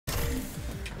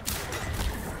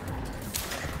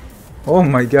Oh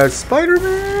my god,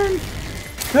 Spider-Man!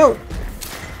 No!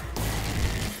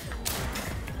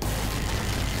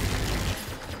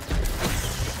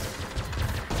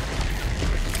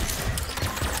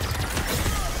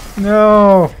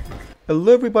 No!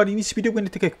 Hello everybody, in this video we're going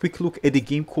to take a quick look at a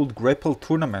game called Grapple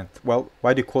Tournament. Well,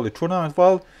 why do they call it tournament?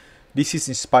 Well, this is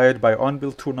inspired by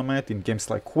Unreal Tournament in games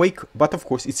like Quake, but of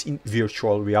course it's in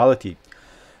virtual reality.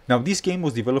 Now this game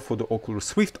was developed for the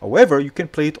Oculus Rift, however you can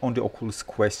play it on the Oculus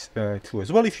Quest 2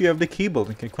 as well if you have the cable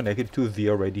and can connect it to a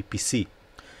VR-ready PC.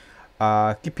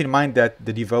 Keep in mind that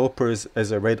the developers,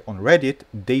 as I read on Reddit,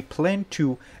 they plan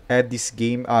to add this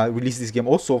game, release this game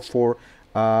also for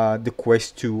the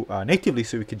Quest 2 natively,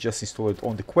 so you can just install it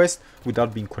on the Quest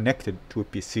without being connected to a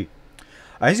PC.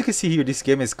 As you can see here, this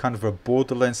game is kind of a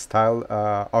Borderlands-style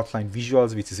outline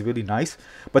visuals, which is really nice.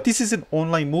 But this is an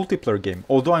online multiplayer game.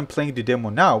 Although I'm playing the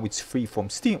demo now, it's free from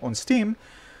Steam. On Steam,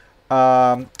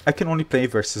 I can only play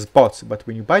versus bots. But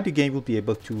when you buy the game, you'll be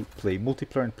able to play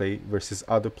multiplayer and play versus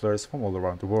other players from all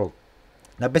around the world.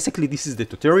 Now, basically, this is the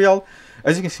tutorial.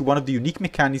 As you can see, one of the unique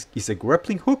mechanics is a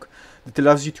grappling hook that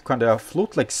allows you to kind of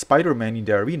float like Spider-Man in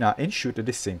the arena and shoot at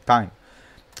the same time.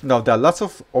 Now, there are lots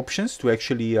of options to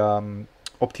actually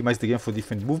optimize the game for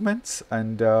different movements,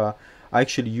 and I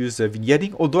actually use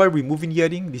vignetting. Although I remove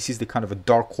vignetting, this is the kind of a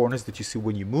dark corners that you see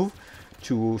when you move,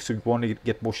 so you want to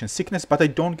get motion sickness, but I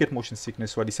don't get motion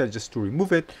sickness, so I decided just to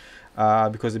remove it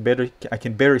because I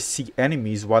can better see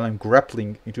enemies while I'm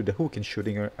grappling into the hook and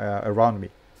shooting around me.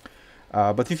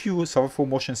 But if you suffer from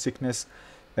motion sickness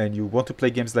and you want to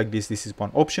play games like this is one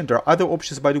option. There are other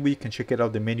options, by the way. You can check it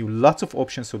out, the menu, lots of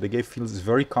options, so the game feels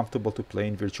very comfortable to play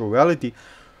in virtual reality.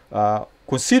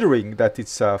 Considering that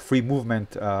it's free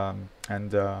movement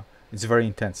and it's very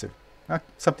intensive.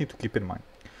 Something to keep in mind.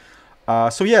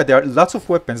 So yeah, there are lots of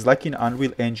weapons like in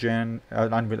Unreal Engine,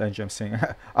 I'm saying,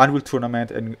 Unreal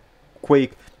Tournament and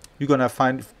Quake. You're gonna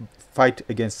fight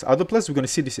against other players. We're gonna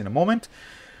see this in a moment.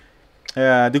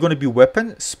 They're gonna be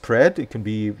weapon spread. It can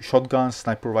be shotguns,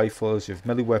 sniper rifles, you have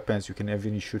melee weapons, you can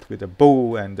even shoot with a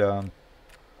bow, and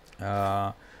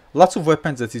lots of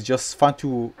weapons that is just fun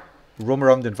to roam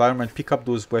around the environment, pick up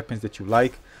those weapons that you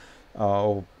like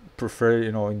or prefer,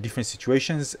 you know, in different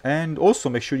situations. And also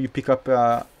make sure you pick up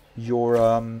your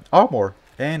armor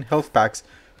and health packs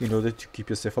in order to keep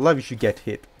yourself alive if you get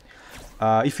hit.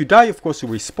 If you die, of course you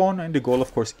respawn, and the goal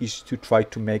of course is to try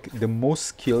to make the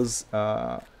most kills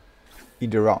in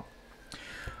the round.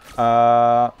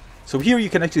 So here you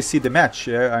can actually see the match.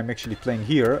 I'm actually playing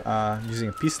here using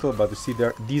a pistol, but you see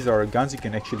there, these are guns you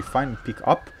can actually find and pick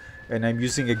up. And I'm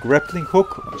using a grappling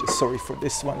hook. I'm just sorry for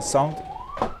this one sound.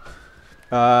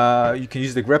 You can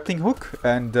use the grappling hook,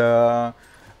 and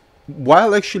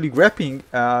while actually grappling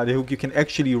the hook, you can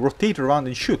actually rotate around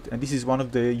and shoot. And this is one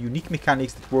of the unique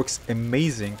mechanics that works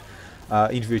amazing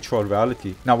in virtual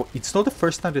reality. Now, it's not the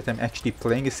first time that I'm actually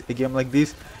playing a game like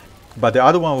this, but the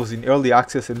other one was in early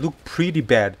access and looked pretty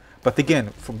bad. But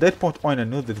again, from that point on, I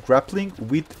knew that grappling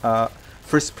with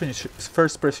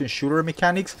first-person shooter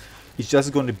mechanics it's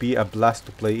just going to be a blast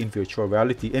to play in virtual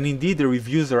reality. And indeed, the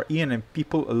reviews are in and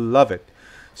people love it.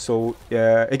 So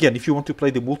again, if you want to play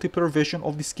the multiplayer version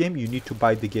of this game, you need to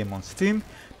buy the game on Steam.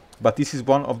 But this is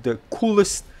one of the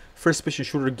coolest first-person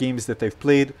shooter games that I've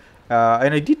played.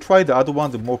 And I did try the other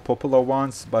ones, the more popular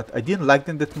ones, but I didn't like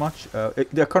them that much.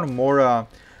 They're kind of more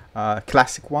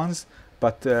classic ones,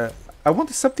 but I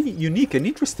wanted something unique and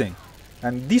interesting.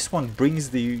 And this one brings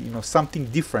the something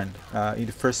different in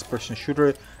the first-person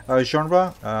shooter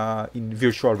genre in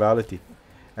virtual reality,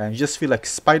 and you just feel like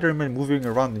Spider-Man moving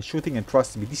around and shooting. And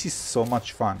trust me, this is so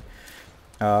much fun.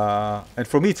 And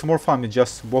for me, it's more fun than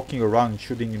just walking around and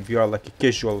shooting in VR like a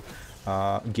casual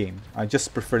game. I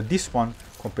just prefer this one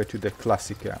compared to the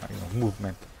classic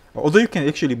movement. Although you can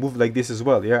actually move like this as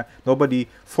well. Yeah, nobody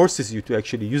forces you to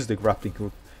actually use the grappling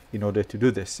hook in order to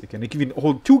do this. You can even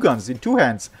hold two guns in two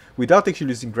hands without actually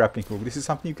using grappling hook. This is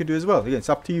something you can do as well. Again, it's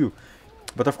up to you.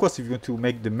 But of course, if you want to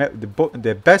make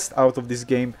the best out of this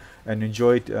game and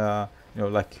enjoy it,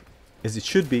 like as it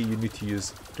should be, you need to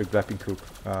use the grappling hook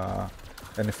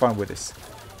and have fun with this.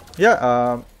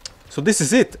 Yeah. So this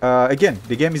is it. Again,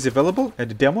 the game is available at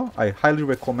the demo. I highly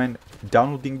recommend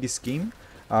downloading this game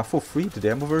for free, the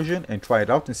demo version, and try it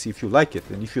out and see if you like it.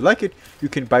 And if you like it, you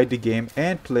can buy the game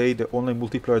and play the online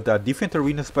multiplayer. There are different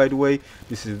arenas, by the way.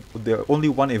 This is the only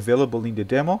one available in the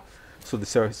demo. So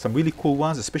there are some really cool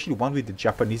ones, especially one with the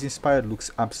Japanese-inspired. Looks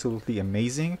absolutely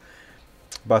amazing.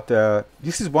 But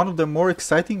this is one of the more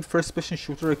exciting first-person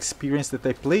shooter experience that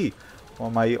I play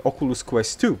on my Oculus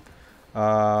Quest 2.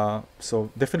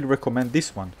 So definitely recommend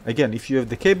this one. Again, if you have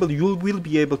the cable, you will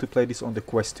be able to play this on the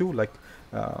Quest 2, like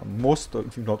most,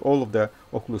 if not all, of the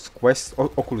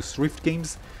Oculus Rift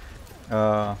games.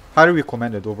 Highly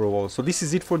recommended overall. So this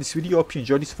is it for this video. Hope you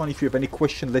enjoyed this one. If you have any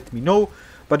question, let me know.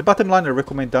 But the bottom line, I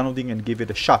recommend downloading and give it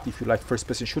a shot if you like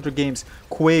first-person shooter games.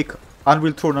 Quake,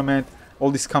 Unreal Tournament, all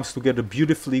this comes together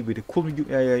beautifully with a cool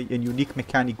and unique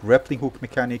mechanic, grappling hook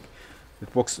mechanic.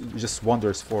 It works just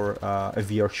wonders for a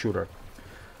VR shooter.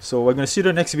 So I'm gonna see you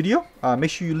in the next video. Make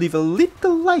sure you leave a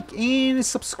little like and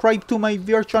subscribe to my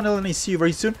VR channel, and I see you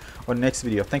very soon on the next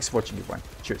video. Thanks for watching, everyone.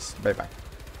 Cheers. Bye bye.